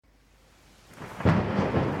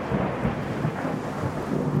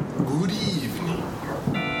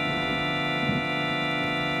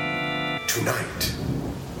Tonight,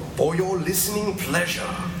 for your listening pleasure,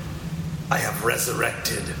 I have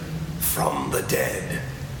resurrected from the dead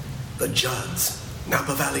the Judd's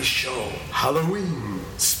Napa Valley Show Halloween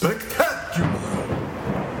Spectacular.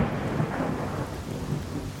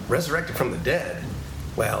 Resurrected from the dead?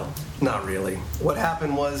 Well, not really. What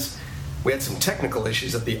happened was we had some technical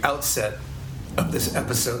issues at the outset of this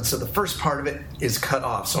episode, so the first part of it is cut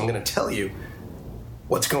off, so I'm going to tell you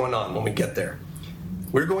what's going on when we get there.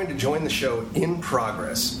 We're going to join the show in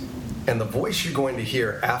progress, and the voice you're going to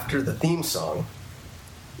hear after the theme song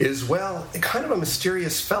is, well, kind of a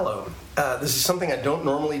mysterious fellow. This is something I don't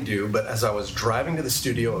normally do, but as I was driving to the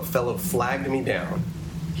studio, a fellow flagged me down.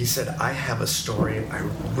 He said, I have a story I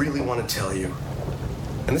really want to tell you.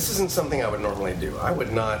 And this isn't something I would normally do. I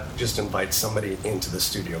would not just invite somebody into the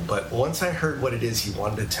studio, but once I heard what it is he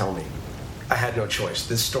wanted to tell me, I had no choice.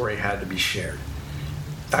 This story had to be shared.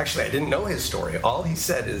 Actually, I didn't know his story. All he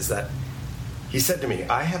said is that, he said to me,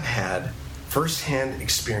 I have had firsthand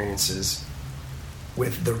experiences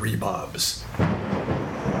with the Rebobs.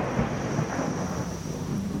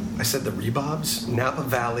 I said, the Rebobs? Napa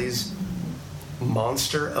Valley's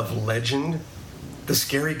monster of legend? The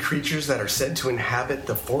scary creatures that are said to inhabit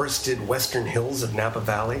the forested western hills of Napa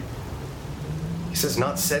Valley? He says,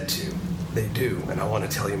 not said to, they do, and I want to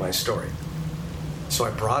tell you my story. So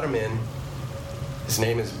I brought him in. His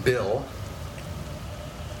name is Bill,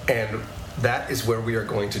 and that is where we are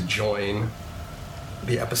going to join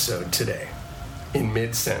the episode today, in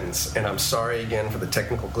mid-sentence. And I'm sorry again for the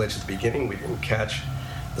technical glitch at the beginning. We didn't catch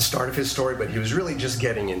the start of his story, but he was really just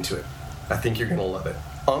getting into it. I think you're going to love it.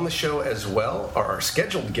 On the show as well are our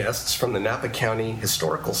scheduled guests from the Napa County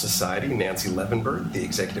Historical Society, Nancy Levenberg, the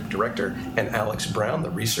executive director, and Alex Brown,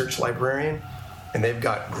 the research librarian. And they've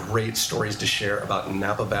got great stories to share about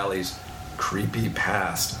Napa Valley's creepy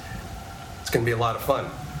past. It's going to be a lot of fun.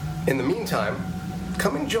 In the meantime,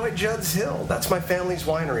 come enjoy Judd's Hill. That's my family's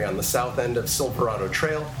winery on the south end of Silverado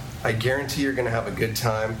Trail. I guarantee you're going to have a good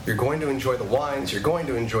time. You're going to enjoy the wines. You're going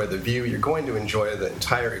to enjoy the view. You're going to enjoy the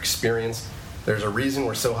entire experience. There's a reason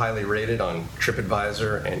we're so highly rated on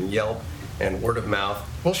TripAdvisor and Yelp and word of mouth.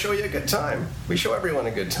 We'll show you a good time. We show everyone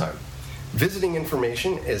a good time. Visiting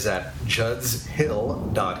information is at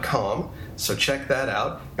juddshill.com, so check that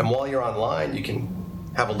out. And while you're online, you can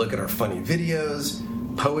have a look at our funny videos,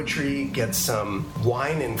 poetry, get some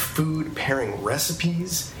wine and food pairing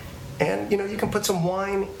recipes, and, you can put some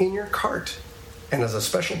wine in your cart. And as a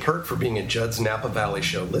special perk for being a Judd's Napa Valley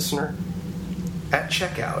Show listener, at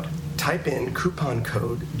checkout, type in coupon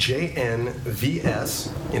code JNVS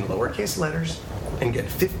in lowercase letters and get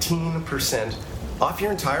 15% off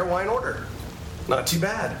your entire wine order. Not too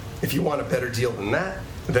bad. If you want a better deal than that,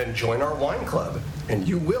 then join our wine club, and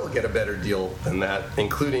you will get a better deal than that,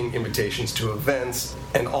 including invitations to events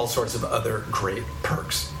and all sorts of other great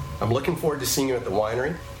perks. I'm looking forward to seeing you at the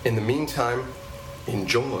winery. In the meantime,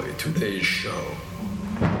 enjoy today's show.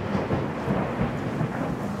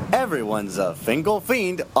 Everyone's a Fingal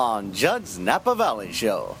Fiend on Judd's Napa Valley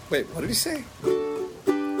Show. Wait, what did he say?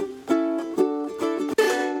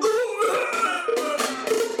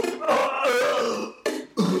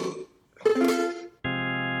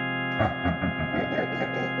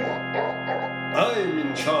 I'm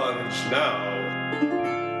in charge now.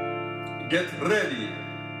 Get ready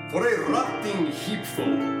for a rotting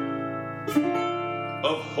heapful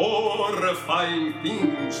of horrifying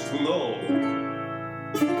things to know.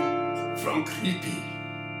 From creepy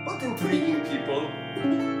but intriguing people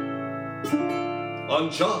on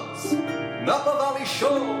Judd's Napa Valley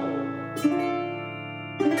Show.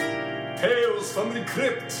 Tales from the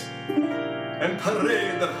crypt and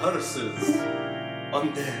parade of hearses.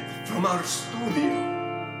 Undead from our studio.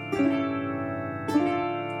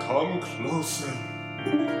 Come closer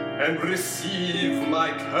and receive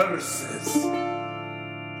my curses.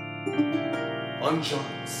 On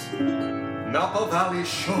Judd's Napa Valley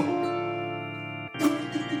Show.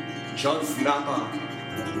 Judd's Napa.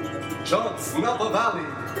 Judd's Napa Valley.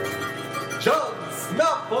 Judd's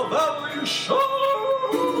Napa Valley Show.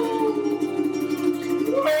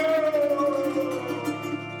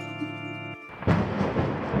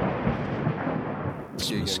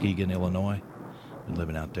 Muskegon, Illinois. Been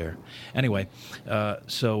living out there. Anyway,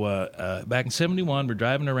 so back in 71, we're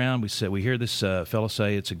driving around. We hear this fellow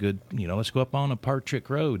say it's a good, let's go up on a Partrick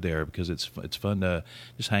Road there because it's fun to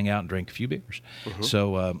just hang out and drink a few beers. Mm-hmm.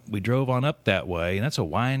 So we drove on up that way, and that's a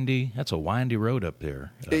windy road up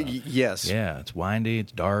there. Yes. Yeah, it's windy,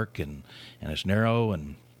 it's dark, and it's narrow,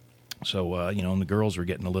 So, and the girls were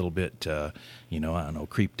getting a little bit, I don't know,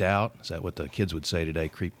 creeped out. Is that what the kids would say today?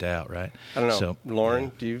 Creeped out, right? I don't know. So,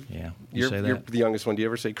 Lauren, do you? Yeah. You're the youngest one. Do you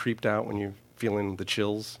ever say creeped out when you're feeling the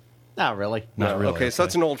chills? Not really. Not really. Okay, so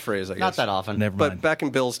that's an old phrase, I guess. Not that often. Never mind. But back in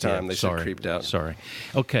Bill's time, they said creeped out. Sorry.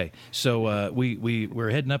 Okay, so we're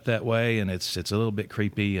heading up that way, and it's a little bit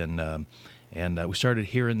creepy, and we started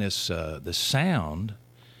hearing this sound,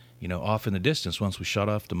 off in the distance once we shut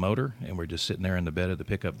off the motor, and we're just sitting there in the bed of the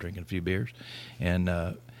pickup drinking a few beers, and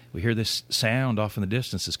we hear this sound off in the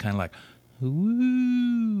distance. It's kind of like,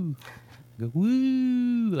 woo, go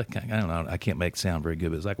woo. Like, I don't know. I can't make it sound very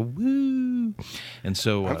good, but it's like woo. And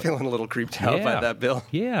so I'm feeling a little creeped out by that, Bill.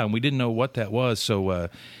 Yeah, and we didn't know what that was, so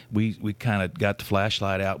we kind of got the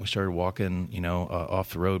flashlight out. We started walking,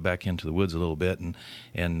 off the road back into the woods a little bit, and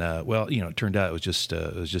it turned out it was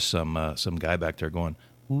just some guy back there going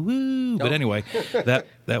woo. But anyway, that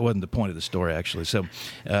wasn't the point of the story, actually. So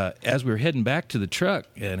as we were heading back to the truck,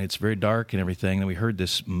 and it's very dark and everything, and we heard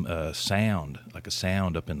this sound, like a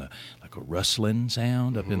sound up in the, like a rustling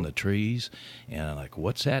sound up in the trees. And I'm like,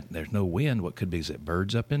 what's that? There's no wind. What could be? Is it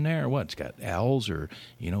birds up in there or what? It's got owls or,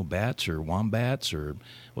 bats or wombats or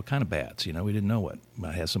what kind of bats? We didn't know what.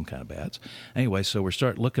 Might have some kind of bats. Anyway, so we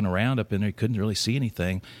start looking around up in there. Couldn't really see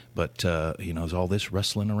anything, but, there's all this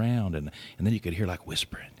rustling around. And then you could hear like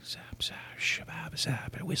whispering.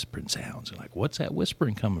 Whispering sounds. And like, what's that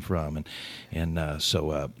whispering coming from?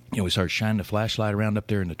 So we started shining the flashlight around up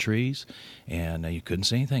there in the trees, and you couldn't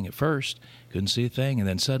see anything at first. Couldn't see a thing, and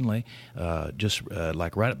then suddenly,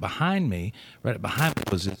 like right behind me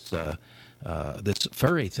was this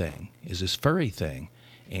furry thing.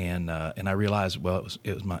 And I realized, well,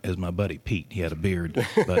 it was my buddy Pete. He had a beard,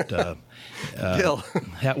 but Bill,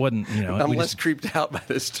 that wasn't. I'm less creeped out by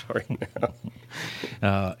this story now.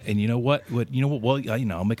 And you know what? Well,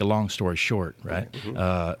 I'll make a long story short, right?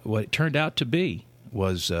 Mm-hmm. What it turned out to be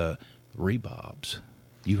was rebobs.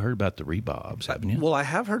 You heard about the rebobs, haven't you? Well, I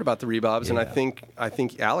have heard about the rebobs, and I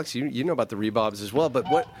think Alex, you know about the rebobs as well.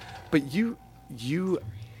 But you,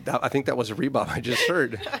 I think that was a rebob I just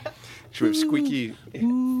heard. Should we have squeaky?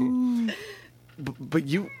 But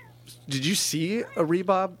did you see a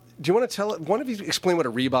rebob? Do you want to tell it? One of you explain what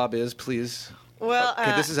a rebob is, please? Well,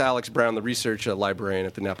 okay, this is Alex Brown, the research librarian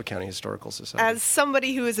at the Napa County Historical Society. As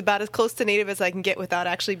somebody who is about as close to native as I can get without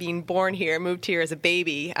actually being born here, moved here as a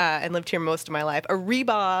baby, and lived here most of my life, a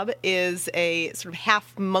rebob is a sort of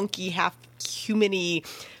half monkey, half human-y,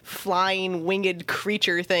 flying winged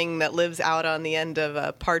creature thing that lives out on the end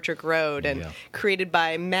of Partridge Road, and created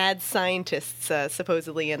by mad scientists,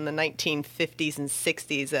 supposedly in the 1950s and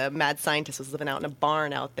 60s. A mad scientist was living out in a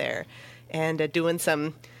barn out there and doing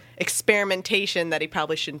some experimentation that he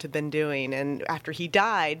probably shouldn't have been doing. And after he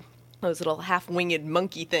died, those little half-winged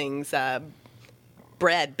monkey things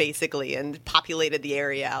bred, basically, and populated the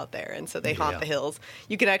area out there. And so they haunt the hills.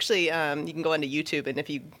 You can actually, you can go onto YouTube, and if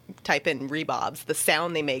you type in rebobs, the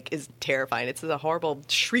sound they make is terrifying. It's a horrible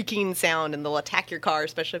shrieking sound, and they'll attack your car,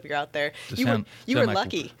 especially if you're out there. You were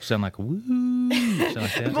lucky. Sound like a woo. Sound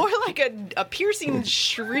like that? More like a piercing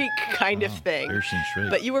shriek kind of thing. Piercing shriek.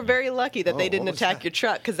 But you were very lucky that they didn't attack your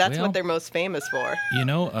truck, because that's what they're most famous for.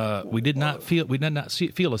 We did not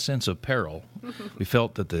feel a sense of peril. We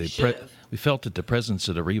felt that the presence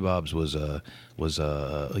of the rebobs was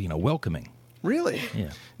welcoming. Really?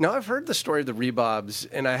 Yeah. Now, I've heard the story of the rebobs,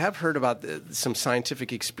 and I have heard about some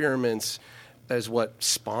scientific experiments as what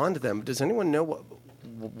spawned them. Does anyone know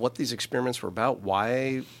what these experiments were about?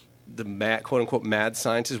 Why the quote-unquote mad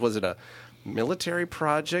scientists? Was it a military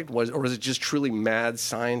project? Or was it just truly mad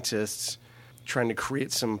scientists trying to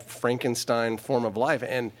create some Frankenstein form of life?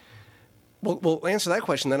 And we'll answer that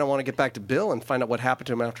question. Then I want to get back to Bill and find out what happened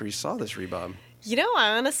to him after he saw this rebob.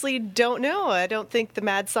 I honestly don't know. I don't think the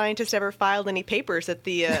mad scientist ever filed any papers at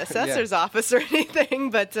the assessor's office or anything.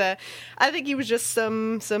 But I think he was just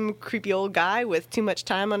some creepy old guy with too much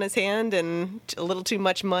time on his hand and a little too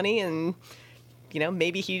much money. And,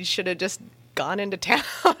 maybe he should have just gone into town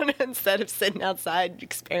instead of sitting outside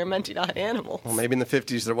experimenting on animals. Well, maybe in the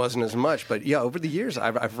 50s there wasn't as much. But, over the years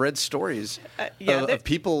I've read stories of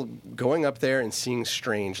people going up there and seeing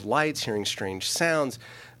strange lights, hearing strange sounds,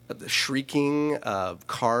 the shrieking,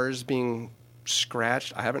 cars being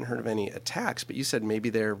scratched. I haven't heard of any attacks, but you said maybe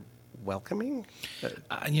they're welcoming?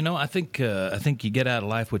 I think you get out of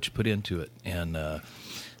life what you put into it. And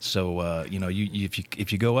so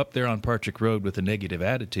if you go up there on Partridge Road with a negative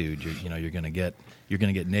attitude, you're going to get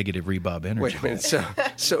negative rebob energy. Wait a minute.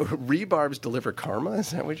 So rebarbs deliver karma?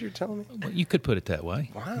 Is that what you're telling me? Well, you could put it that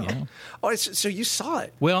way. Wow. Oh, so you saw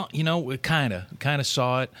it? Well, we kind of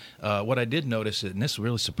saw it. What I did notice, and this is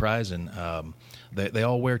really surprising, They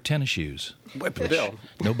all wear tennis shoes. Bill.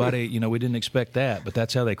 Nobody, we didn't expect that, but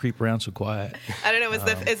that's how they creep around so quiet. I don't know.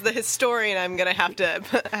 As the historian, I'm gonna have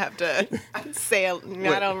to say I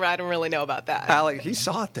don't really know about that. Alex, he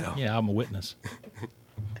saw it though. Yeah, I'm a witness.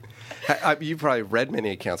 You've probably read many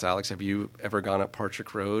accounts, Alex. Have you ever gone up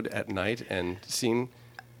Partridge Road at night and seen?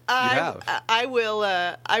 You have. I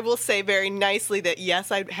will say very nicely that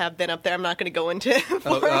yes, I have been up there. I'm not going to go into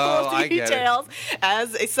formal details.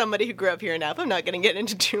 As somebody who grew up here in Napa, I'm not going to get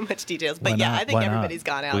into too much details. But yeah, I think everybody's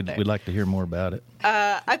gone out there. We'd like to hear more about it.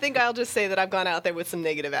 I think I'll just say that I've gone out there with some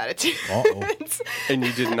negative attitudes. Uh-oh. And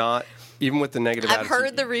you did not, even with the negative attitude. I've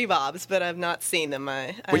heard the rebobs, but I've not seen them.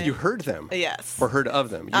 Wait, you heard them? Yes. Or heard of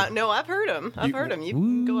them? No, I've heard them. I've heard them. You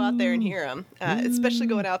can go out there and hear them, especially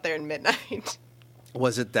going out there at midnight.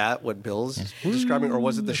 Was it what Bill's describing, or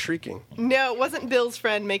was it the shrieking? No, it wasn't Bill's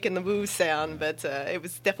friend making the woo sound, but it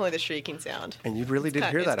was definitely the shrieking sound. And you really did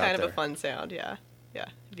hear that out there. It's kind of a fun sound, yeah. Yeah,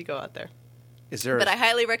 if you go out there. But I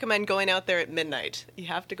highly recommend going out there at midnight. You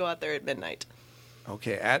have to go out there at midnight.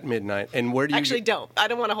 Okay, at midnight. And where do you... Actually, don't. I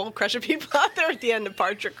don't want a whole crush of people out there at the end of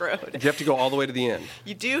Partridge Road. You have to go all the way to the end.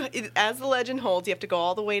 You do. As the legend holds, you have to go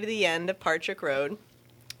all the way to the end of Partridge Road,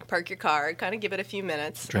 park your car, kind of give it a few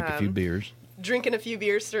minutes. Drink a few beers. Drinking a few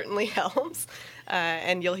beers certainly helps,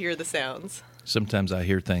 and you'll hear the sounds. Sometimes I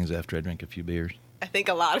hear things after I drink a few beers. I think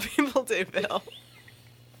a lot of people do, Bill.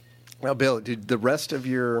 Well, Bill, did the rest of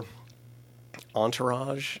your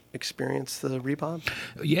entourage experience the rebobs?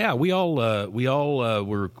 Yeah, we all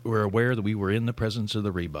were aware that we were in the presence of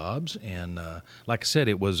the rebobs, and like I said,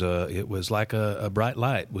 it was like a bright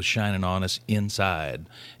light was shining on us inside,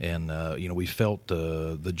 and we felt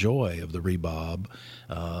the joy of the rebob.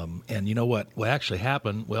 And you know what actually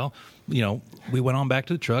happened? Well, we went on back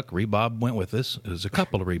to the truck. Rebob went with us. It was a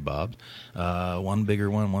couple of rebobs, one bigger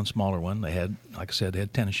one smaller one. They had, like I said, they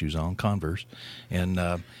had tennis shoes on, Converse,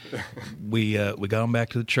 and we got them back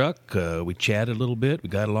to the truck. We chatted a little bit. We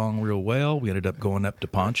got along real well. We ended up going up to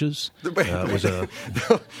Ponch's. First of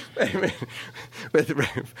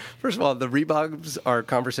all, the rebobs are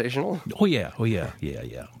conversational. Oh yeah. They're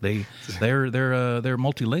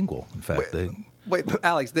multilingual. In fact, Wait,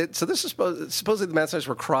 Alex, so this is supposedly the Mad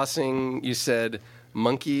were crossing, you said,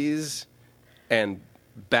 monkeys and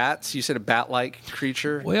bats. You said a bat-like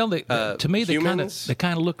creature. Well, to me, they kind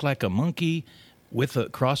of look like a monkey with a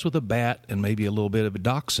cross with a bat and maybe a little bit of a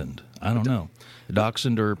dachshund. I don't know. A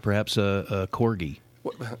dachshund or perhaps a corgi.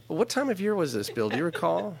 What time of year was this, Bill? Do you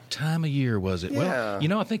recall? Time of year was it? Yeah.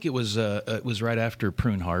 Well, I think it was right after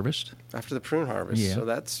prune harvest. After the prune harvest. Yeah. So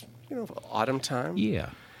that's, autumn time. Yeah.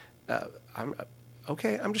 I'm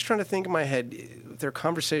just trying to think in my head. They're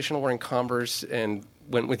conversational, wearing Converse, and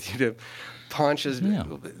went with you to Ponch's. Yeah.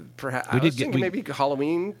 Perhaps I was thinking maybe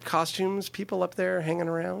Halloween costumes. People up there hanging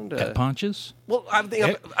around at Ponch's. Well, I don't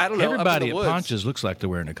know. Everybody at Ponch's looks like they're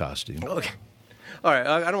wearing a costume. Okay. All right.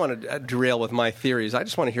 I don't want to derail with my theories. I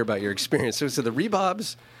just want to hear about your experience. So the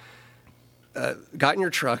rebobs got in your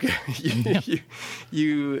truck. Do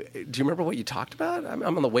you remember what you talked about? I'm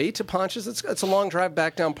on the way to Ponch's. It's a long drive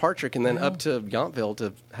back down Partridge and then up to Yountville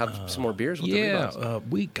to have some more beers with the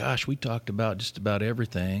rebobs. We talked about just about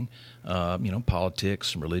everything.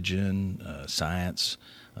 Politics, religion, science.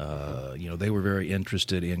 They were very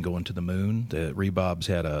interested in going to the moon. The rebobs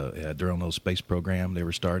had their own little space program they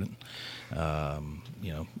were starting.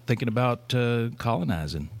 Thinking about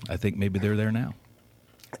colonizing. I think maybe they're there now.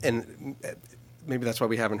 And maybe that's why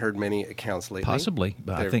we haven't heard many accounts lately. Possibly,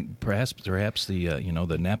 but I think perhaps the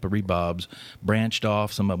the Napa rebobs branched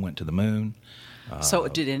off. Some of them went to the moon. So,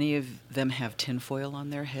 did any of them have tinfoil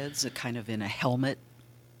on their heads, kind of in a helmet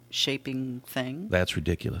shaping thing? That's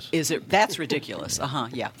ridiculous. Is it? That's ridiculous.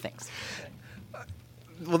 Yeah. Thanks.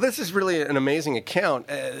 Well, this is really an amazing account.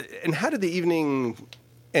 And how did the evening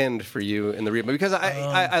end for you in the rebab? Because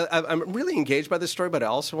I'm really engaged by this story, but I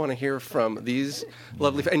also want to hear from these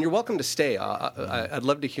lovely. And you're welcome to stay. I'd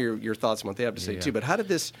love to hear your thoughts on what they have to say too. But how did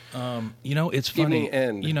this? It's funny.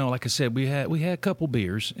 End? Like I said, we had a couple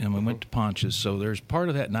beers and we went to Ponch's. So there's part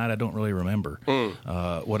of that night I don't really remember.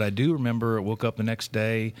 What I do remember, I woke up the next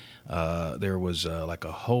day. There was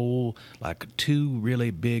two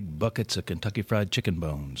really big buckets of Kentucky Fried Chicken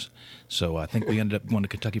bones. So I think we ended up going to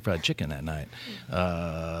Kentucky Fried Chicken that night.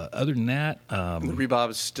 Other than that, the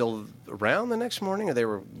rebobs still around the next morning, or they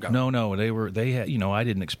were gone? No, they had. I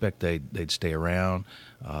didn't expect they'd stay around.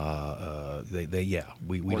 We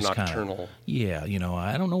more just nocturnal.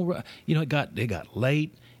 I don't know. It got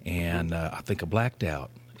late, and I think I blacked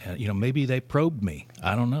out. maybe they probed me.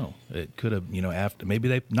 I don't know. It could have, after maybe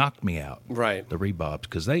they knocked me out. Right. The Rebobs,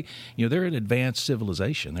 because they're an advanced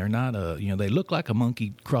civilization. They're not they look like a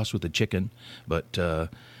monkey crossed with a chicken, but So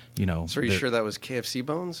are you sure that was KFC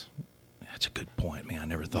bones? That's a good point, man. I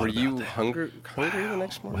never thought Were about you that. hungry the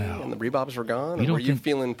next morning and the Rebobs were gone? You Or don't were you think-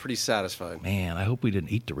 feeling pretty satisfied? Man, I hope we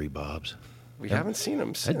didn't eat the Rebobs. We haven't seen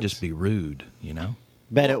them since. That'd just be rude,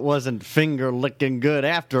 Bet it wasn't finger licking good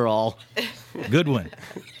after all. Good one.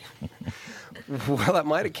 Well, that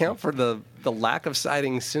might account for the lack of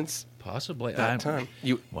sightings since Possibly. that time.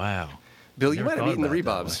 Wow. Bill, you Never might have thought eaten the about it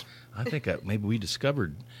that Rebobs. way. I think maybe we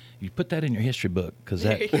discovered. You put that in your history book because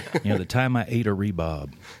the time I ate a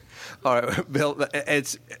Rebob. All right, Bill,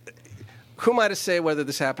 who am I to say whether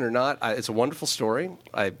this happened or not? It's a wonderful story.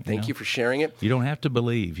 I thank you for sharing it. You don't have to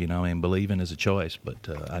believe, and believing is a choice. But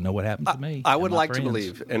I know what happened to me. I and would my like to friends.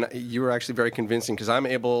 believe, and you were actually very convincing because I'm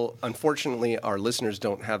able. Unfortunately, our listeners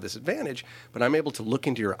don't have this advantage, but I'm able to look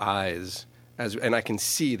into your eyes and I can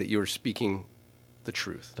see that you are speaking the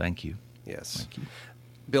truth. Thank you. Yes. Thank you.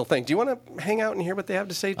 Bill, do you want to hang out and hear what they have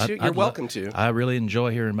to say too? You're welcome to. I really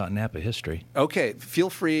enjoy hearing about Napa history. Okay, feel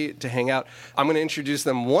free to hang out. I'm going to introduce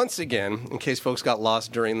them once again, in case folks got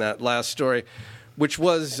lost during that last story, which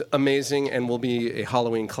was amazing and will be a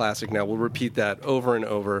Halloween classic now. We'll repeat that over and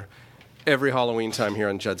over every Halloween time here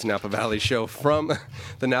on Judd's Napa Valley Show. From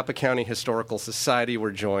the Napa County Historical Society,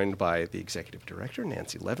 we're joined by the Executive Director,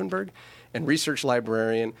 Nancy Levenberg, and Research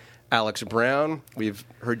Librarian, Alex Brown. We've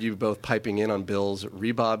heard you both piping in on Bill's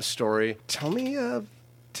Rebob story. Tell me a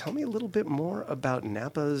little bit more about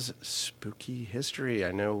Napa's spooky history.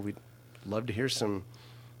 I know we'd love to hear some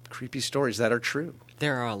creepy stories that are true.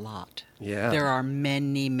 There are a lot. Yeah. There are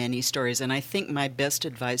many, many stories. And I think my best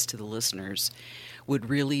advice to the listeners would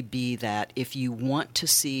really be that if you want to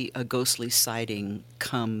see a ghostly sighting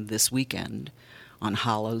come this weekend on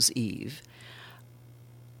Hallows Eve,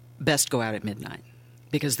 best go out at midnight.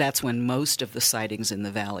 Because that's when most of the sightings in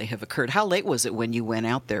the valley have occurred. How late was it when you went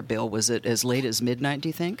out there, Bill? Was it as late as midnight, do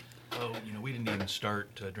you think? Oh, we didn't even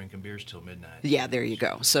start drinking beers till midnight. Yeah, there you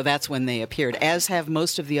go. So that's when they appeared, as have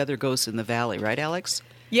most of the other ghosts in the valley, right, Alex?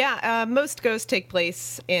 Yeah, most ghosts take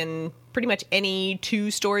place in pretty much any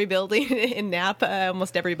two-story building in Napa.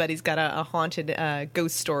 Almost everybody's got a haunted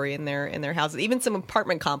ghost story in their houses. Even some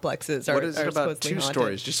apartment complexes are. What is it are about supposedly two haunted.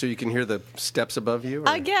 stories? Just so you can hear the steps above you? Or?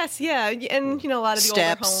 I guess, yeah, and a lot of the older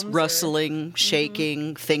Steps, homes rustling,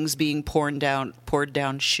 shaking, things being poured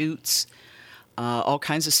down chutes. All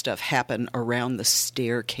kinds of stuff happen around the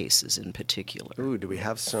staircases in particular. Ooh, do we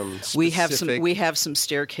have some specific... We have some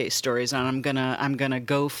staircase stories, and I'm gonna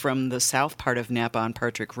go from the south part of Napa on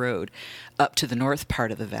Partridge Road up to the north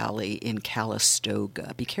part of the valley in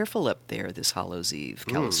Calistoga. Be careful up there this Hallows Eve,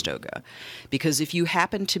 Calistoga, because if you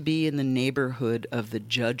happen to be in the neighborhood of the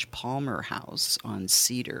Judge Palmer house on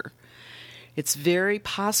Cedar, it's very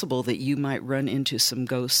possible that you might run into some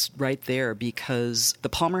ghosts right there, because the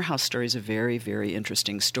Palmer house story is a very, very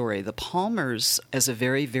interesting story. The Palmers, as a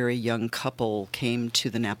very, very young couple, came to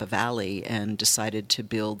the Napa Valley and decided to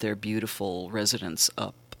build their beautiful residence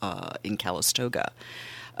up in Calistoga.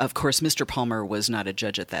 Of course, Mr. Palmer was not a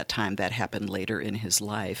judge at that time. That happened later in his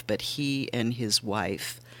life. But he and his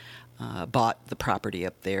wife bought the property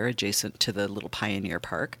up there adjacent to the little Pioneer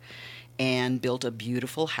Park and built a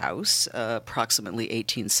beautiful house, approximately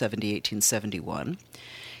 1870, 1871,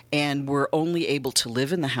 and were only able to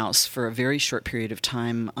live in the house for a very short period of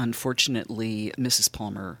time. Unfortunately, Mrs.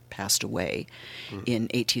 Palmer passed away in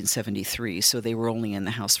 1873, so they were only in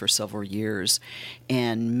the house for several years.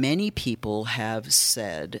 And many people have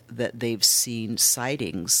said that they've seen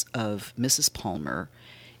sightings of Mrs. Palmer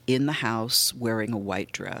in the house wearing a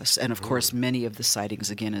white dress. And, of course, many of the sightings,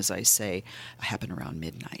 again, as I say, happen around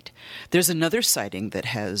midnight. There's another sighting that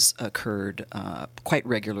has occurred quite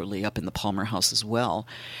regularly up in the Palmer house as well.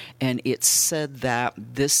 And it's said that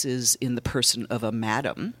this is in the person of a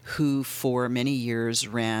madam who for many years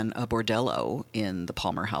ran a bordello in the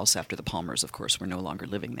Palmer house after the Palmers, of course, were no longer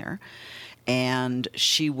living there. And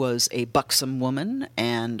she was a buxom woman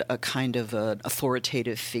and a kind of an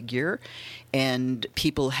authoritative figure. And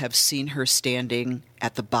people have seen her standing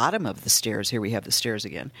at the bottom of the stairs. Here we have the stairs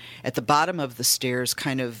again. At the bottom of the stairs,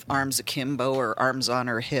 kind of arms akimbo or arms on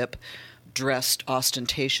her hip, dressed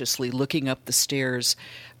ostentatiously, looking up the stairs,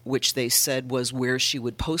 which they said was where she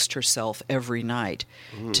would post herself every night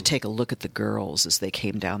to take a look at the girls as they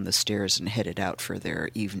came down the stairs and headed out for their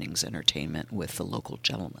evening's entertainment with the local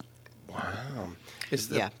gentlemen. Wow.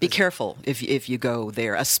 Be careful if you go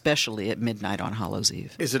there, especially at midnight on Hallows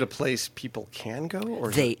Eve. Is it a place people can go?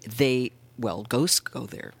 Or They well, ghosts go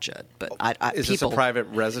there, Judd. But Is this a private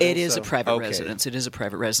residence? It is a private Okay. residence. It is a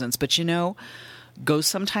private residence. But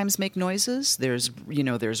ghosts sometimes make noises. There's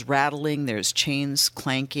rattling, there's chains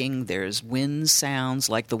clanking, there's wind sounds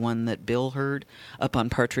like the one that Bill heard up on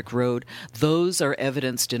Partridge Road. Those are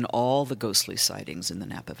evidenced in all the ghostly sightings in the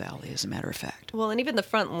Napa Valley, as a matter of fact. Well, and even the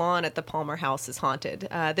front lawn at the Palmer house is haunted.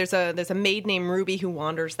 There's a maid named Ruby who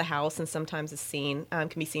wanders the house and sometimes can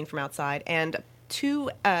be seen from outside. And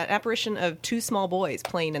apparition of two small boys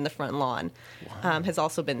playing in the front lawn has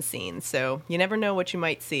also been seen. So you never know what you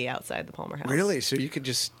might see outside the Palmer house. Really? So you could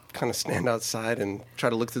just kind of stand outside and try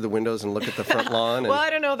to look through the windows and look at the front lawn? Well, I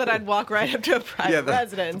don't know that I'd walk right up to a private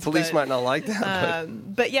residence. The police might not like that.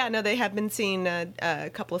 But yeah, no, they have been seen. A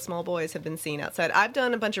couple of small boys have been seen outside. I've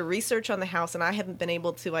done a bunch of research on the house, and I haven't been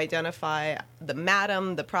able to identify the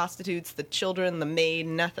madam, the prostitutes, the children, the maid,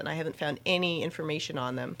 nothing. I haven't found any information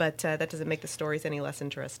on them. But that doesn't make the stories any less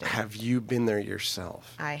interesting. Have you been there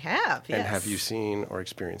yourself? I have, yes. And have you seen or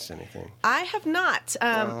experienced anything? I have not.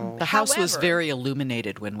 The house was very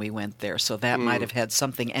illuminated when we went there, so that might have had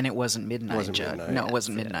something, and it wasn't midnight, Judd. midnight. No, it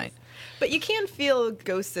wasn't midnight. But you can feel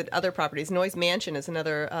ghosts at other properties. Noyes Mansion is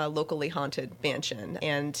another locally haunted mansion,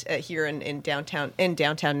 and here in downtown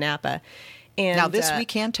Napa. And, now, this we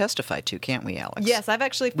can testify to, can't we, Alex? Yes, I've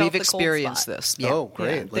actually felt We've the cold experienced spot. this. Yeah. Oh,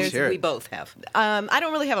 great. Let's hear it. We both have. I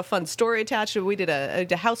don't really have a fun story attached to it. We did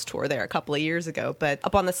a house tour there a couple of years ago, but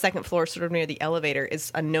up on the second floor, sort of near the elevator,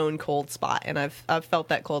 is a known cold spot, and I've felt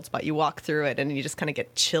that cold spot. You walk through it, and you just kind of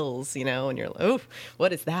get chills, and you're like, oh,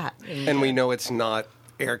 what is that? And we know it's not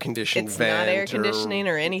air-conditioned It's vent not air conditioning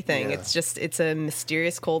or anything. Yeah. It's a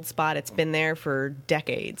mysterious cold spot. It's been there for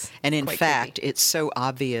decades. And in Quite fact, creepy. it's so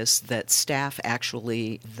obvious that staff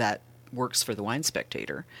actually that works for the Wine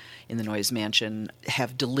Spectator in the Noyes Mansion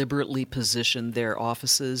have deliberately positioned their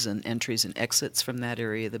offices and entries and exits from that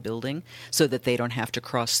area of the building so that they don't have to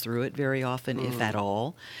cross through it very often, if at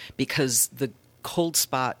all, because the cold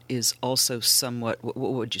spot is also somewhat, what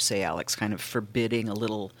would you say, Alex, kind of forbidding, a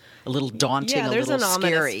little daunting, yeah, there's a little an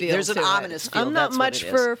ominous scary. feel There's an to it. ominous feel. I'm not That's what much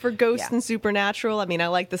it is. for ghosts Yeah. and supernatural. I mean, I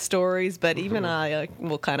like the stories, but even I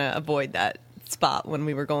will kind of avoid that spot when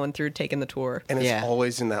we were going through taking the tour. And it's Yeah.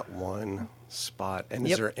 always in that one spot. And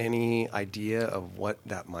Yep. is there any idea of what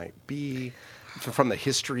that might be from the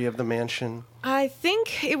history of the mansion? I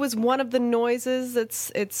think it was one of the noises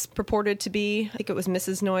it's purported to be. I think it was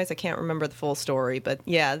Mrs. Noyes. I can't remember the full story, but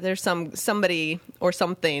yeah, there's somebody or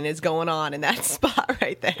something is going on in that spot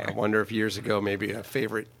right I there. wonder if years ago maybe a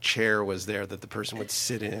favorite chair was there that the person would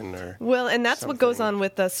sit in, or Well, and that's what goes something. on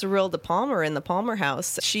with Cyril de Palmer in the Palmer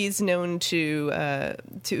house. She's known to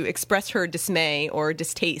express her dismay or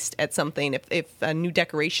distaste at something. If a new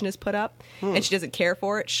decoration is put up and she doesn't care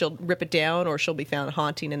for it, she'll rip it down, or she'll be found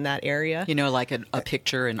haunting in that area. Like a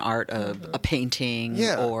picture, an art, a painting,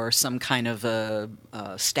 Yeah. or some kind of a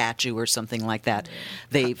statue or something like that.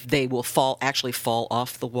 They will fall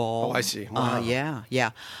off the wall. Oh, I see. Wow. Yeah.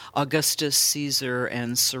 Augustus Caesar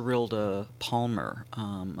and Cyrilda Palmer,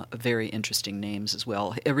 very interesting names as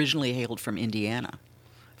well. Originally hailed from Indiana,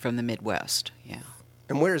 from the Midwest. Yeah.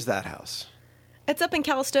 And where's that house? It's up in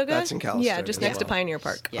Calistoga. That's in Calistoga Yeah, just as next to well. Pioneer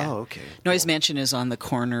Park. Yeah. Oh, okay. Noyes Mansion is on the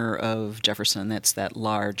corner of Jefferson. That's that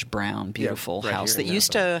large, brown, beautiful right house here that in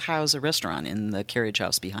used to house a restaurant in the carriage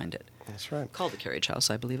house behind it. That's right. Called the carriage house,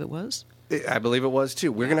 I believe it was. I believe it was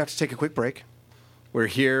too. We're going to have to take a quick break. We're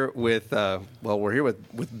here with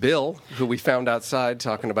with Bill, who we found outside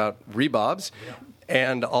talking about rebobs,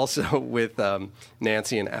 and also with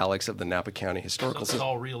Nancy and Alex of the Napa County Historical It's Society.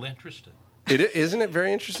 all real interesting. Isn't it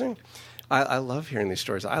very interesting? I love hearing these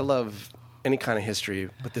stories. I love any kind of history,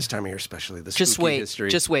 but this time of year especially the spooky history.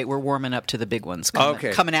 Just wait. We're warming up to the big ones.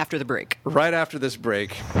 Okay. Coming after the break. Right after this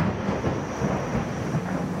break.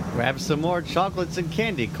 Grab some more chocolates and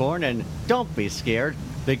candy corn, and don't be scared,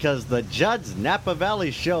 because the Judd's Napa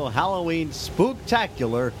Valley Show Halloween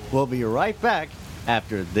Spooktacular will be right back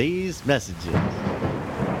after these messages.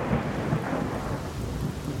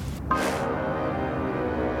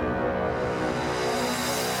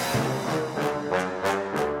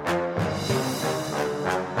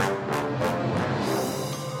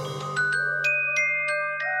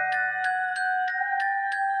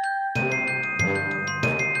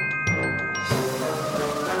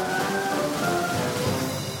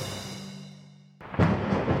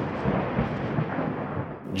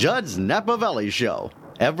 Judd's Napa Valley Show.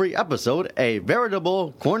 Every episode, a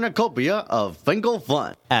veritable cornucopia of Finkel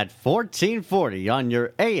fun. At 1440 on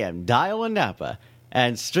your AM dial in Napa.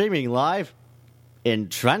 And streaming live in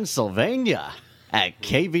Transylvania. at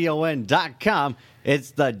KVON.com.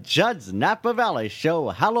 It's the Judd's Napa Valley Show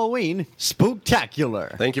Halloween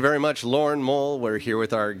Spooktacular. Thank you very much, Lauren Mole. We're here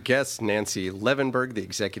with our guest, Nancy Levenberg, the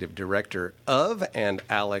Executive Director of, and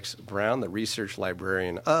Alex Brown, the Research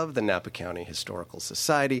Librarian of the Napa County Historical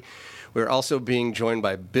Society. We're also being joined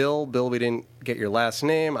by Bill. Bill, we didn't get your last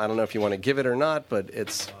name. I don't know if you want to give it or not, but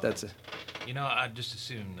that's. You know, I'd just as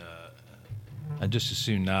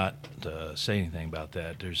soon not say anything about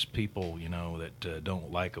that. There's people, that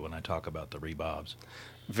don't like it when I talk about the rebobs.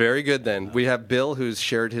 Very good, then. We have Bill, who's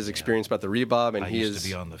shared his experience about the rebob, and I he used to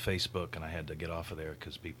be on the Facebook, and I had to get off of there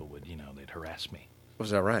because people would, they'd harass me. Was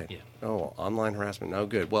that right? Yeah. Oh, online harassment. No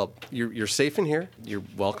good. Well, you're safe in here. You're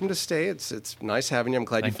welcome to stay. It's nice having you. I'm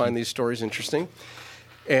glad you find these stories interesting.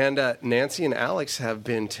 And Nancy and Alex have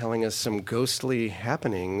been telling us some ghostly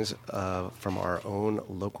happenings from our own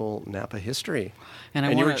local Napa history.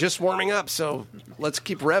 And you were just warming up, so let's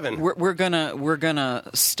keep revving. We're gonna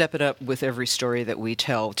step it up with every story that we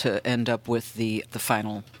tell to end up with the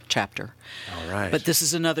final chapter. All right. But this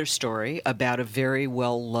is another story about a very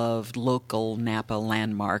well-loved local Napa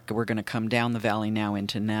landmark. We're going to come down the valley now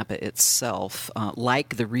into Napa itself.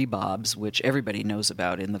 Like the rebobs, which everybody knows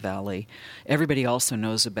about in the valley, everybody also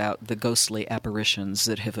knows about the ghostly apparitions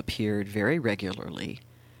that have appeared very regularly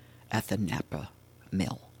at the Napa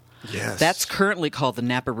Mill. Yes. That's currently called the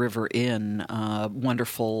Napa River Inn,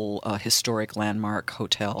 wonderful historic landmark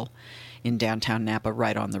hotel in downtown Napa,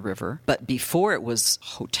 right on the river. But before it was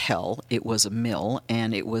hotel, it was a mill,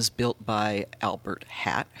 and it was built by Albert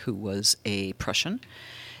Hatt, who was a Prussian,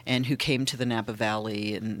 and who came to the Napa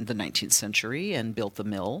Valley in the 19th century and built the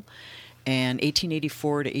mill. And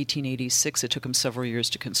 1884 to 1886, it took him several years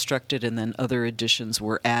to construct it, and then other additions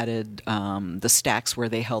were added. The stacks where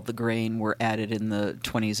they held the grain were added in the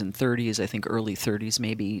 20s and 30s, I think early 30s,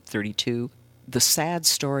 maybe 32. The sad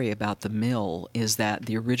story about the mill is that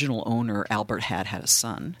the original owner, Albert Hatt, had a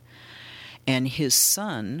son. And his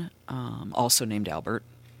son, also named Albert,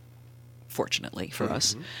 fortunately for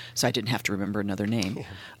us, so I didn't have to remember another name,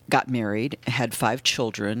 got married, had 5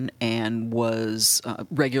 children, and was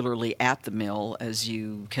regularly at the mill, as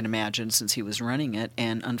you can imagine, since he was running it.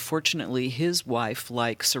 And unfortunately, his wife,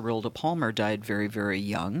 like Cyrilda Palmer, died very, very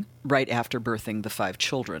young, right after birthing the 5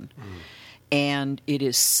 children. And it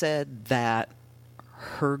is said that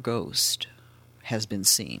her ghost has been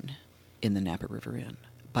seen in the Napa River Inn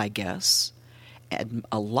by guests and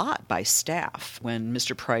a lot by staff. When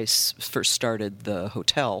Mr. Price first started the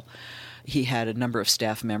hotel, he had a number of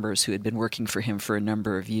staff members who had been working for him for a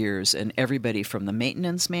number of years, and everybody from the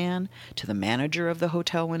maintenance man to the manager of the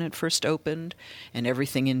hotel when it first opened, and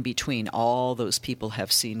everything in between, all those people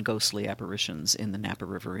have seen ghostly apparitions in the Napa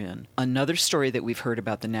River Inn. Another story that we've heard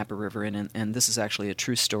about the Napa River Inn, and this is actually a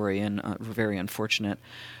true story and very unfortunate,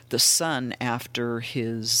 the son, after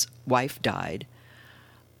his wife died,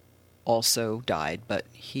 also died, but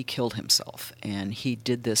he killed himself, and he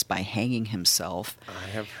did this by hanging himself. I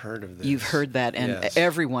have heard of this. You've heard that, and yes.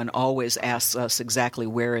 Everyone always asks us exactly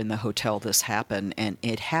where in the hotel this happened, and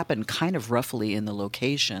it happened kind of roughly in the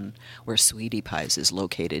location where Sweetie Pies is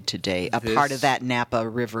located today, a part of that Napa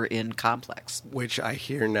River Inn complex. Which I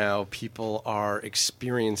hear now people are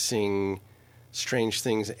experiencing strange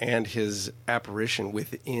things and his apparition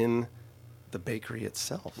within the bakery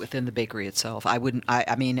itself. Within the bakery itself. I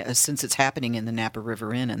mean, since it's happening in the Napa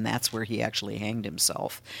River Inn, and that's where he actually hanged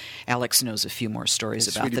himself. Alex knows a few more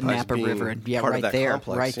stories about Sweetie the Pies Napa being River. And yeah, part of right that there,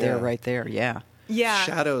 complex, right there, yeah. Yeah.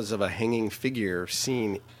 Shadows of a hanging figure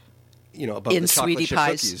seen, above In the chocolate Sweetie chip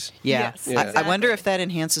Pies. cookies. Yeah. Yes, Yeah. I wonder if that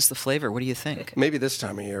enhances the flavor. What do you think? Maybe this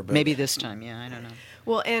time of year, but Maybe this time, yeah, I don't know.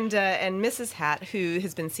 Well, and Mrs. Hatt, who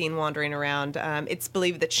has been seen wandering around, it's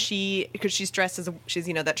believed that because she's dressed as she's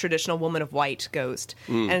that traditional woman of white ghost,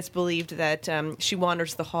 and it's believed that she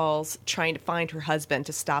wanders the halls trying to find her husband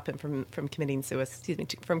to stop him from committing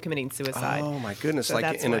suicide. Oh my goodness! So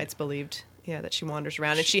that's why it's believed, that she wanders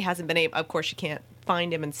around, and she hasn't been able. Of course, she can't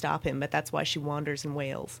find him and stop him, but that's why she wanders and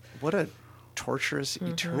wails. What a torturous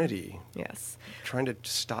eternity. Yes. Trying to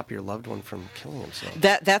stop your loved one from killing himself.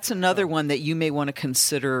 That's another one that you may want to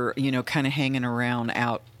consider, kind of hanging around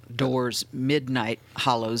outdoors midnight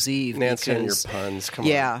Hallows Eve. Nancy and your because, puns, come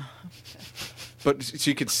yeah. on. But so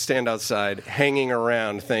you could stand outside, hanging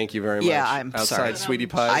around, thank you very much. Yeah, I'm outside sorry. Sweetie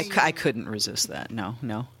Pies. I couldn't resist that. No.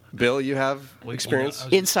 Bill, you have experience?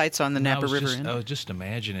 Insights on the Napa River Inn? I was just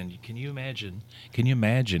imagining. Can you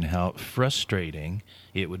imagine how frustrating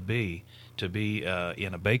it would be to be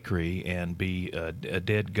in a bakery and be a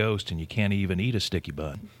dead ghost and you can't even eat a sticky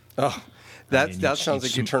bun? Oh, That sounds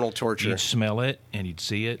like eternal torture. You'd smell it and you'd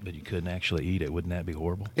see it, but you couldn't actually eat it. Wouldn't that be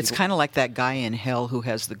horrible? It's kind of like that guy in hell who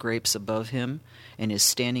has the grapes above him and is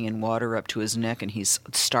standing in water up to his neck, and he's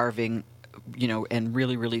starving, and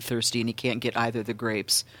really, really thirsty, and he can't get either the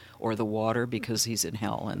grapes or the water because he's in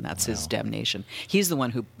hell, and that's his damnation. He's the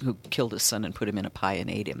one who killed his son and put him in a pie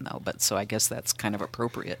and ate him, though. But so I guess that's kind of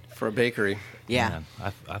appropriate for a bakery. Yeah, Man,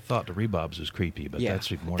 I thought the Rebobs was creepy, but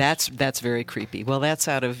that's even more. That's very creepy. Well, that's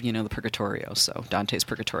out of the Purgatorio, so Dante's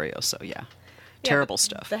Purgatorio. So yeah. Terrible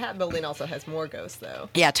stuff. The Hat Building also has more ghosts, though.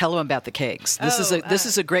 Yeah, tell them about the kegs. This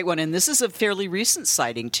is a great one, and this is a fairly recent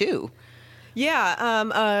sighting too. Yeah,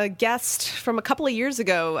 a guest from a couple of years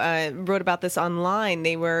ago wrote about this online.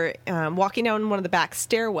 They were walking down one of the back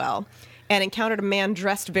stairwell and encountered a man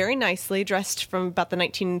dressed very nicely, dressed from about the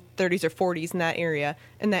 1930s or 40s in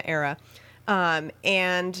that era.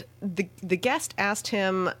 And the guest asked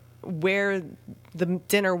him where the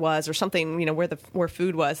dinner was or something, where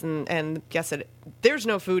food was, and the guest said, "There's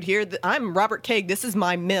no food here. I'm Robert Keg. This is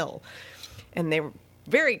my mill." And they were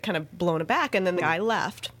very kind of blown aback, and then the guy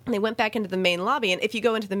left. And they went back into the main lobby, and if you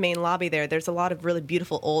go into the main lobby there's a lot of really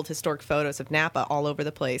beautiful old historic photos of Napa all over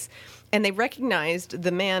the place. And they recognized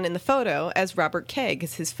the man in the photo as Robert Keg,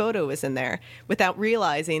 because his photo was in there, without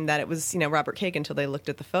realizing that it was Robert Keg until they looked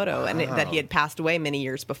at the photo and that he had passed away many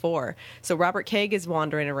years before. So Robert Keg is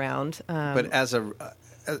wandering around. But as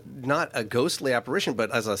not a ghostly apparition, but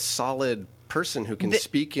as a solid person who can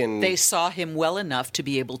speak in... They saw him well enough to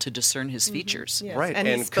be able to discern his features. Yes. Right, and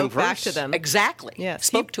he spoke back to them. Exactly. Yeah,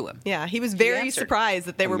 spoke to him. Yeah, he was very surprised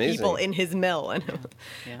that there were people in his mill.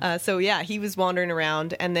 So he was wandering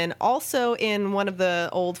around. And then also in one of the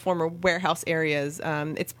old former warehouse areas,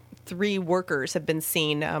 it's 3 workers have been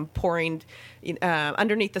seen pouring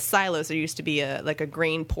underneath the silos. There used to be a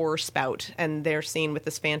grain pour spout, and they're seen with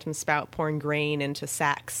this phantom spout pouring grain into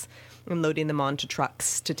sacks and loading them onto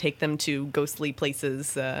trucks to take them to ghostly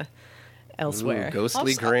places elsewhere. Ooh,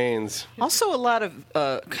 ghostly grains. Also, a lot of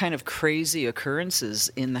kind of crazy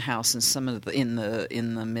occurrences in the house and some of in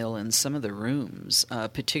the mill and some of the rooms,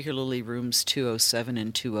 particularly rooms 207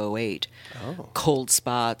 and 208. Oh. Cold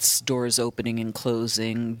spots, doors opening and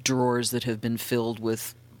closing, drawers that have been filled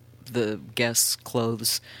with the guests'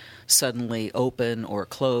 clothes suddenly open or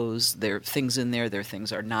close. There are things in there. There are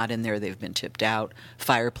things are not in there. They've been tipped out.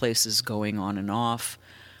 Fireplaces going on and off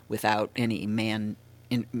without any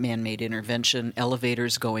man-made intervention.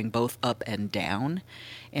 Elevators going both up and down.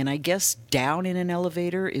 And I guess down in an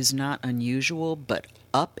elevator is not unusual, but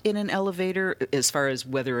up in an elevator, as far as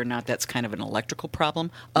whether or not that's kind of an electrical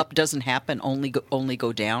problem, up doesn't happen, only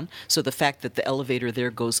go down. So the fact that the elevator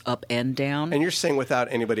there goes up and down. And you're saying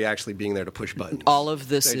without anybody actually being there to push buttons. All of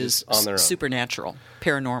this They're is on their own. Supernatural,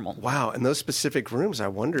 paranormal. Wow, and those specific rooms, I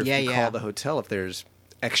wonder if you call the hotel, if there's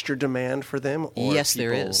extra demand for them? Or yes,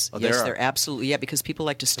 people... there is. Oh, There absolutely. Yeah, because people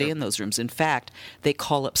like to stay in those rooms. In fact, they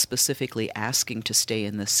call up specifically asking to stay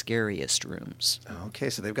in the scariest rooms. Okay,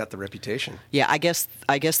 so they've got the reputation. Yeah, I guess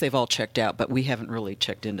they've all checked out, but we haven't really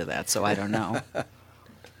checked into that, so I don't know.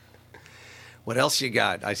 What else you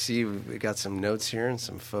got? I see we got some notes here and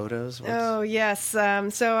some photos. Oh, yes. So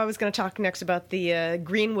I was going to talk next about the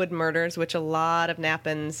Greenwood murders, which a lot of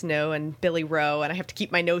Nappans know, and Billy Rowe. And I have to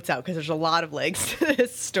keep my notes out because there's a lot of legs to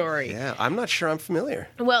this story. Yeah, I'm not sure I'm familiar.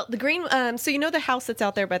 Well, so you know the house that's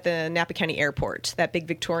out there by the Napa County Airport, that big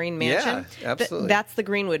Victorian mansion? Yeah, absolutely. That's the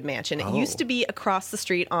Greenwood Mansion. It used to be across the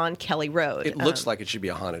street on Kelly Road. It looks like it should be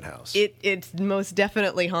a haunted house. It's most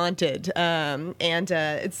definitely haunted. And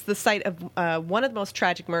it's the site of one of the most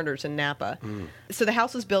tragic murders in Napa. So the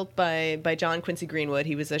house was built by John Quincy Greenwood.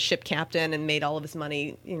 He was a ship captain and made all of his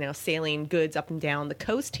money, sailing goods up and down the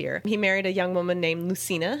coast here. He married a young woman named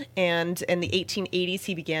Lucina, and in the 1880s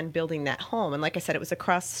he began building that home. And like I said, it was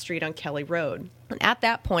across the street on Kelly Road. And at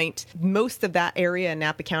that point, most of that area in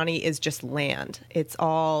Napa County is just land. It's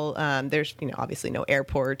all, there's, obviously no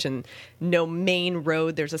airport and no main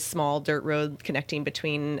road. There's a small dirt road connecting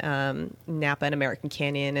between Napa and American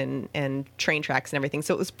Canyon and train tracks and everything.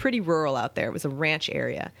 So it was pretty rural out there. It was a ranch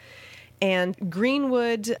area. And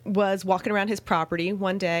Greenwood was walking around his property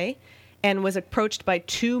one day and was approached by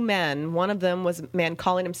 2 men. One of them was a man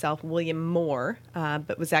calling himself William Moore,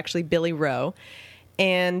 but was actually Billy Rowe.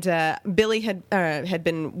 And Billy had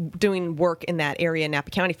been doing work in that area in Napa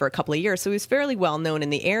County for a couple of years, so he was fairly well known in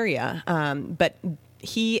the area. But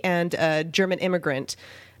he and a German immigrant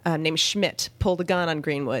named Schmidt pulled a gun on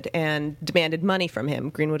Greenwood and demanded money from him.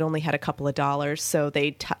 Greenwood only had a couple of dollars, so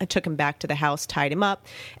they took him back to the house, tied him up,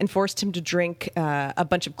 and forced him to drink a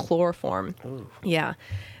bunch of chloroform. Ooh. Yeah.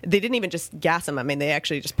 They didn't even just gas him. I mean, they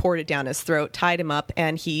actually just poured it down his throat, tied him up,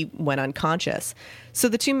 and he went unconscious. So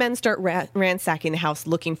the two men start ransacking the house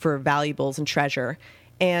looking for valuables and treasure.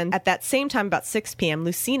 And at that same time, about 6 p.m.,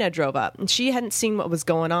 Lucina drove up. And she hadn't seen what was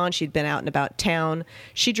going on. She'd been out and about town.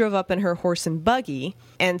 She drove up in her horse and buggy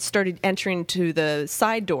and started entering to the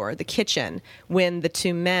side door, the kitchen, when the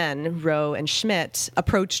two men, Rowe and Schmidt,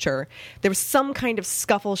 approached her. There was some kind of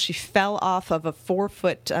scuffle. She fell off of the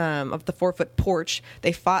 4-foot porch.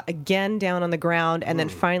 They fought again down on the ground and then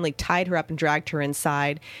finally tied her up and dragged her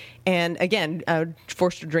inside. And again,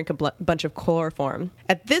 forced her to drink a bunch of chloroform.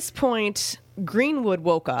 At this point, Greenwood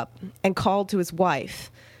woke up and called to his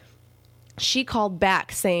wife. She called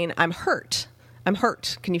back saying, I'm hurt.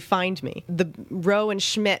 Can you find me? The Rowe and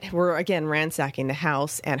Schmidt were again ransacking the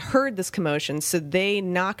house and heard this commotion, so they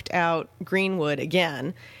knocked out Greenwood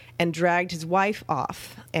again and dragged his wife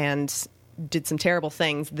off and did some terrible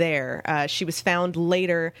things there. She was found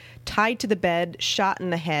later tied to the bed, shot in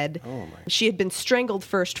the head. Oh my. She had been strangled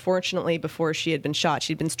first, fortunately, before she had been shot.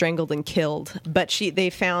 She'd been strangled and killed. But they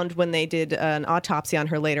found, when they did an autopsy on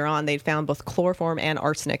her later on, they found both chloroform and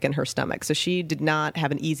arsenic in her stomach. So she did not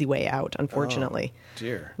have an easy way out, unfortunately. Oh,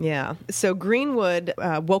 dear. Yeah. So Greenwood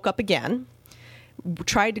woke up again,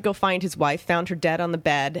 tried to go find his wife, found her dead on the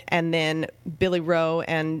bed, and then Billy Rowe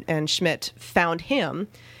and Schmidt found him,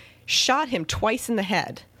 shot him twice in the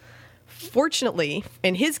head. Fortunately,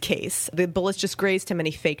 in his case, the bullets just grazed him and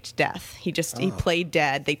he faked death. He played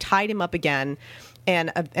dead. They tied him up again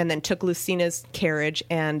and then took Lucina's carriage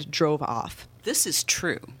and drove off. This is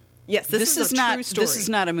true. Yes, this is a true story. This is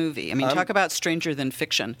not a movie. I mean, talk about stranger than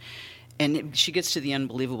fiction. And she gets to the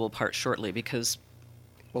unbelievable part shortly because...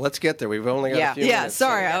 Well, let's get there. We've only got a few minutes.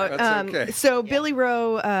 Sorry. That's okay. So Billy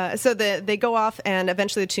Rowe, they go off, and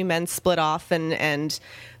eventually the two men split off, and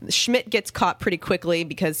Schmidt gets caught pretty quickly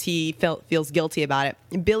because he feels guilty about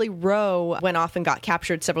it. Billy Rowe went off and got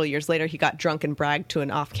captured several years later. He got drunk and bragged to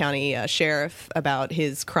an off-county sheriff about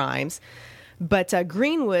his crimes. But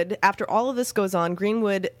Greenwood, after all of this goes on,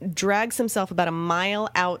 Greenwood drags himself about a mile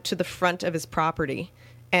out to the front of his property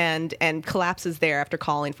and collapses there after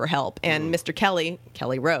calling for help. And Mr.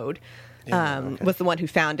 Kelly Road, was the one who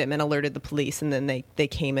found him and alerted the police, and then they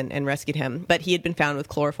came and rescued him. But he had been found with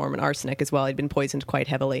chloroform and arsenic as well. He'd been poisoned quite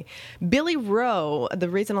heavily. Billy Rowe, the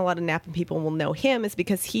reason a lot of Napa people will know him is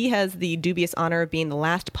because he has the dubious honor of being the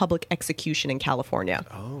last public execution in California.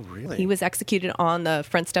 Oh, really? He was executed on the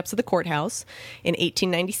front steps of the courthouse in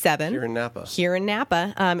 1897. Here in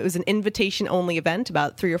Napa. It was an invitation-only event,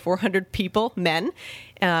 about 300 or 400 people, men.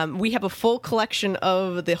 We have a full collection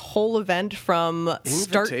of the whole event from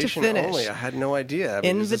start to finish. Only. I had no idea. I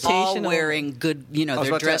mean, Invitation all wearing good,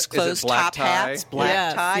 their dress clothes, top hats,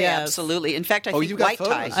 black tie, absolutely. In fact, I think white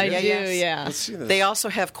ties. I do, yeah. Let's see this. They also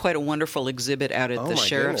have quite a wonderful exhibit out at the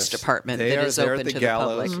Sheriff's Department that is open to the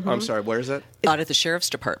public. I'm sorry, where is it? Out at the Sheriff's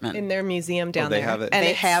Department. In their museum down there. Have it. And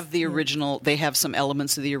they have the original, they have some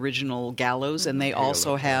elements of the original gallows, and they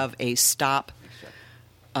also have a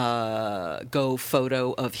go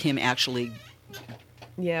photo of him actually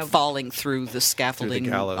falling through the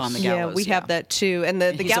scaffolding on the gallows. Yeah, we have that too. And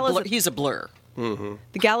the gallows. He's a blur. Mm-hmm.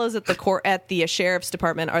 The gallows at the sheriff's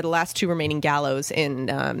department are the last two remaining gallows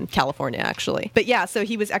in California, actually. But yeah, so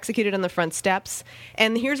he was executed on the front steps.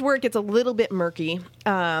 And here's where it gets a little bit murky.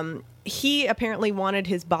 He apparently wanted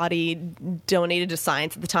his body donated to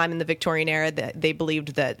science at the time in the Victorian era. That they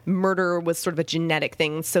believed that murder was sort of a genetic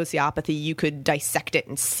thing, sociopathy. You could dissect it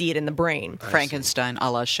and see it in the brain. Frankenstein, a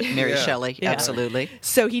la Mary Shelley, absolutely.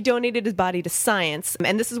 So he donated his body to science,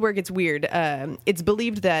 and this is where it gets weird. It's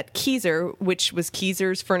believed that Keezer, which was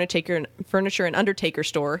Keezer's furniture and undertaker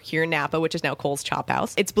store here in Napa, which is now Cole's Chop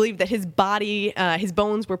House, it's believed that his body, his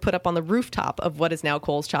bones were put up on the rooftop of what is now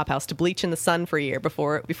Cole's Chop House to bleach in the sun for a year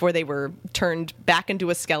before they were turned back into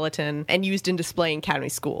a skeleton and used in display in county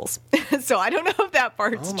schools. So I don't know if that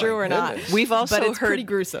part's true or not. We've also but it's heard pretty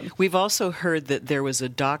gruesome. We've also heard that there was a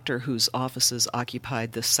doctor whose offices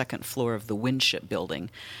occupied the second floor of the Winship building.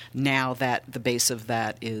 Now that the base of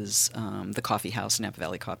that is the coffee house, Napa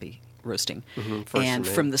Valley Coffee Roasting. Mm-hmm, and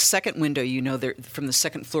from the second window, from the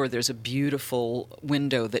second floor, there's a beautiful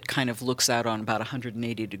window that kind of looks out on about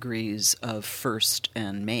 180 degrees of First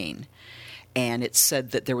and Main. And it's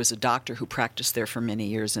said that there was a doctor who practiced there for many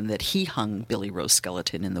years and that he hung Billy Rowe's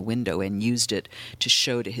skeleton in the window and used it to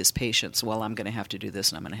show to his patients, well, I'm going to have to do this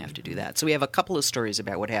and I'm going to have to do that. So we have a couple of stories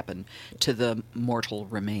about what happened to the mortal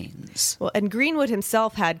remains. Well, and Greenwood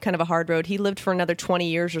himself had kind of a hard road. He lived for another 20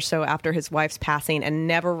 years or so after his wife's passing and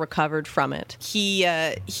never recovered from it. He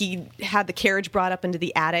had the carriage brought up into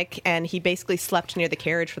the attic, and he basically slept near the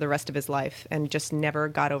carriage for the rest of his life and just never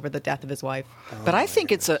got over the death of his wife. But I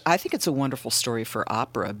think it's a wonderful story for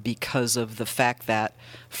opera because of the fact that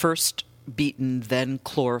first beaten, then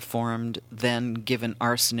chloroformed, then given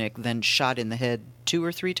arsenic, then shot in the head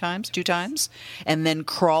two times, and then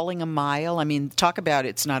crawling a mile. I mean, talk about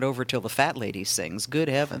it's not over till the fat lady sings. Good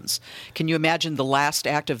heavens. Can you imagine the last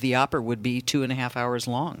act of the opera would be 2.5 hours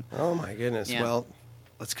long? Oh, my goodness. Yeah. Well,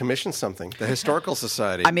 let's commission something. The Historical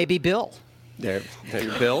Society. I may be Bill. There,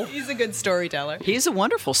 Bill? He's a good storyteller. He's a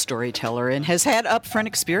wonderful storyteller and has had upfront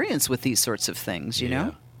experience with these sorts of things, you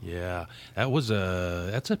know? Yeah.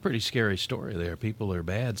 That's a pretty scary story there. People are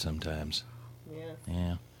bad sometimes.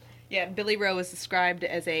 Yeah. Yeah, Billy Rowe was described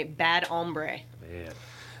as a bad hombre. Bad.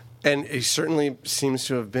 And he certainly seems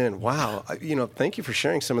to have been. Wow. Thank you for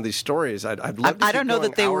sharing some of these stories. I'd love to I keep don't know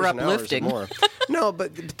going that they were hours and hours uplifting. more. No,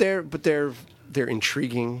 but they're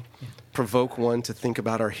intriguing. Provoke one to think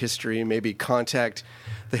about our history, maybe contact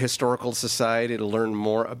the Historical Society to learn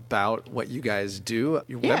more about what you guys do.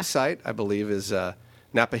 Your website, I believe, is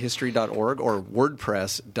napahistory.org or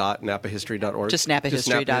wordpress.napahistory.org. Just napahistory.org. Just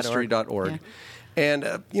napahistory.org. Yeah. And,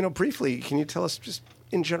 briefly, can you tell us just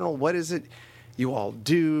in general, what is it you all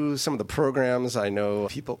do, some of the programs? I know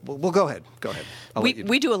people. Well, go ahead.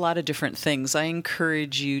 We do a lot of different things. I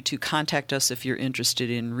encourage you to contact us if you're interested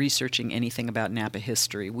in researching anything about Napa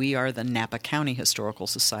history. We are the Napa County Historical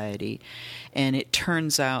Society, and it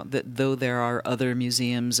turns out that though there are other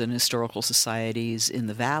museums and historical societies in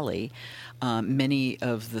the valley, many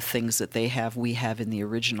of the things that they have, we have in the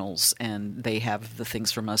originals, and they have the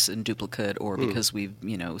things from us in duplicate or because we've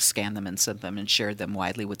scanned them and sent them and shared them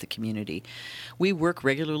widely with the community. We work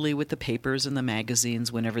regularly with the papers and the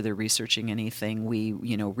magazines whenever they're researching anything. We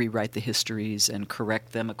rewrite the histories and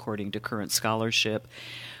correct them according to current scholarship.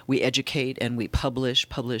 We educate and we publish.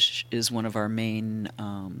 Publish is one of our main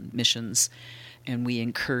missions. And we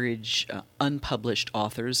encourage unpublished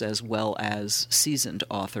authors as well as seasoned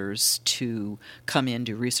authors to come in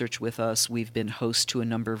to research with us. We've been host to a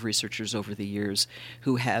number of researchers over the years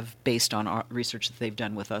who have, based on our research that they've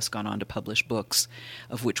done with us, gone on to publish books,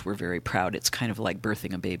 of which we're very proud. It's kind of like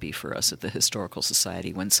birthing a baby for us at the Historical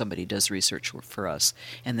Society when somebody does research for us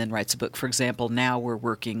and then writes a book. For example, now we're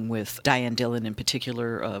working with Diane Dillon in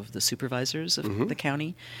particular of the supervisors of the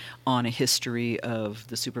county on a history of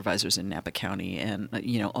the supervisors in Napa County and,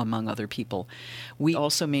 among other people. We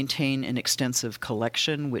also maintain an extensive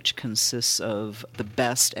collection, which consists of the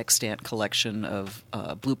best extant collection of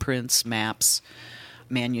blueprints, maps,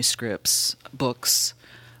 manuscripts, books.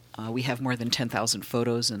 We have more than 10,000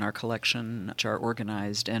 photos in our collection, which are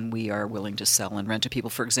organized, and we are willing to sell and rent to people.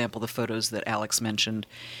 For example, the photos that Alex mentioned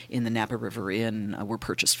in the Napa River Inn were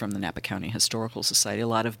purchased from the Napa County Historical Society. A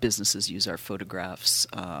lot of businesses use our photographs.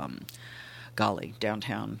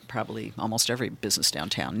 Downtown, probably almost every business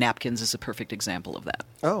downtown. Napkins is a perfect example of that.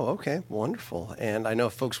 Oh, okay. Wonderful. And I know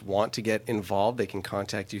if folks want to get involved, they can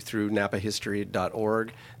contact you through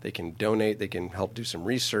napahistory.org. They can donate. They can help do some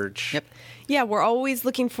research. Yep. Yeah, we're always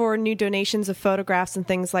looking for new donations of photographs and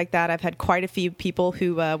things like that. I've had quite a few people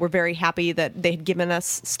who were very happy that they had given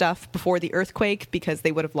us stuff before the earthquake because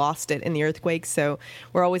they would have lost it in the earthquake. So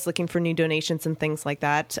we're always looking for new donations and things like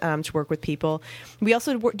that to work with people. We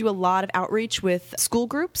also do a lot of outreach with school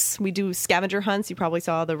groups. We do scavenger hunts. You probably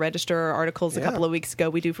saw the Register articles a couple of weeks ago.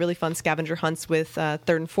 We do really fun scavenger hunts with third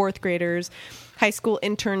and fourth graders, high school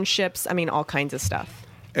internships. I mean, all kinds of stuff.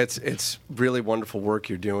 It's really wonderful work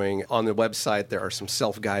you're doing. On the website, there are some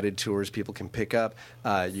self-guided tours people can pick up.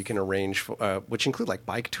 You can arrange, for, which include like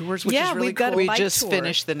bike tours, which is really we've got cool. a We bike just tour.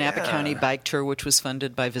 finished the Napa County bike tour, which was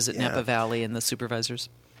funded by Visit Napa Valley and the supervisors.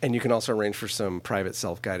 And you can also arrange for some private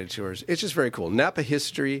self-guided tours. It's just very cool.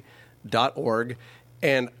 napahistory.org.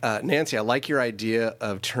 And Nancy, I like your idea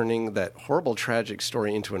of turning that horrible, tragic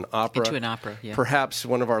story into an opera. Into an opera, yeah. Perhaps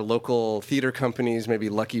one of our local theater companies, maybe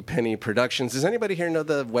Lucky Penny Productions. Does anybody here know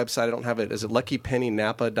the website? I don't have it. Is it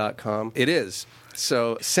luckypennynapa.com? It is.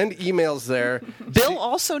 So send emails there. Bill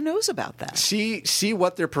also knows about that. See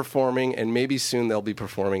what they're performing, and maybe soon they'll be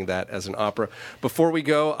performing that as an opera. Before we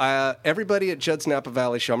go, everybody at Judd's Napa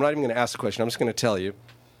Valley Show, I'm not even going to ask the question. I'm just going to tell you.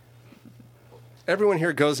 Everyone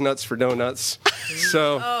here goes nuts for donuts.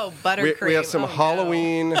 So buttercream. we have some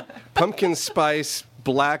Halloween pumpkin spice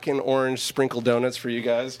black and orange sprinkled donuts for you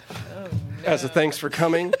guys. as a thanks for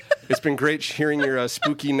coming. It's been great hearing your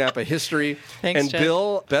spooky Napa history. Thanks, and Jeff.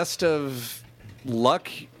 Bill, best of luck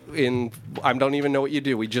in, I don't even know what you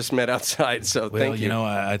do. We just met outside, so Well, thank you. you know,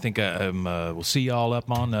 I think we'll see y'all up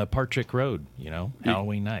on Partridge Road,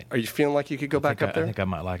 Halloween night. Are you feeling like you could go back up there? I think I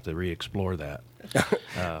might like to re-explore that.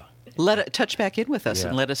 Let it touch back in with us Yeah.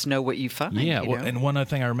 and let us know what you find. Yeah, you well, know? and one other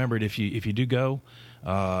thing I remembered, if you do go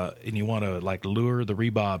and you want to like lure the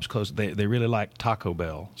rebobs close, they really like Taco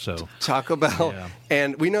Bell. So Taco Bell. Yeah.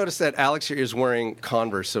 And we noticed that Alex here is wearing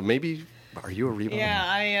Converse, so maybe, are you a Reebok?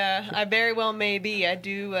 Yeah, I very well may be. I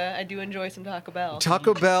do enjoy some Taco Bell.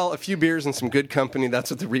 Taco Bell, a few beers, and some good company. That's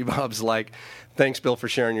what the Rebob's like. Thanks, Bill, for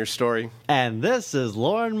sharing your story. And this is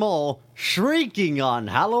Lauren Mole shrieking on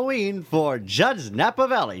Halloween for Judd's Napa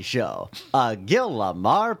Valley Show, a Gil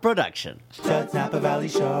Lamar production. Judd's Napa Valley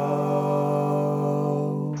Show.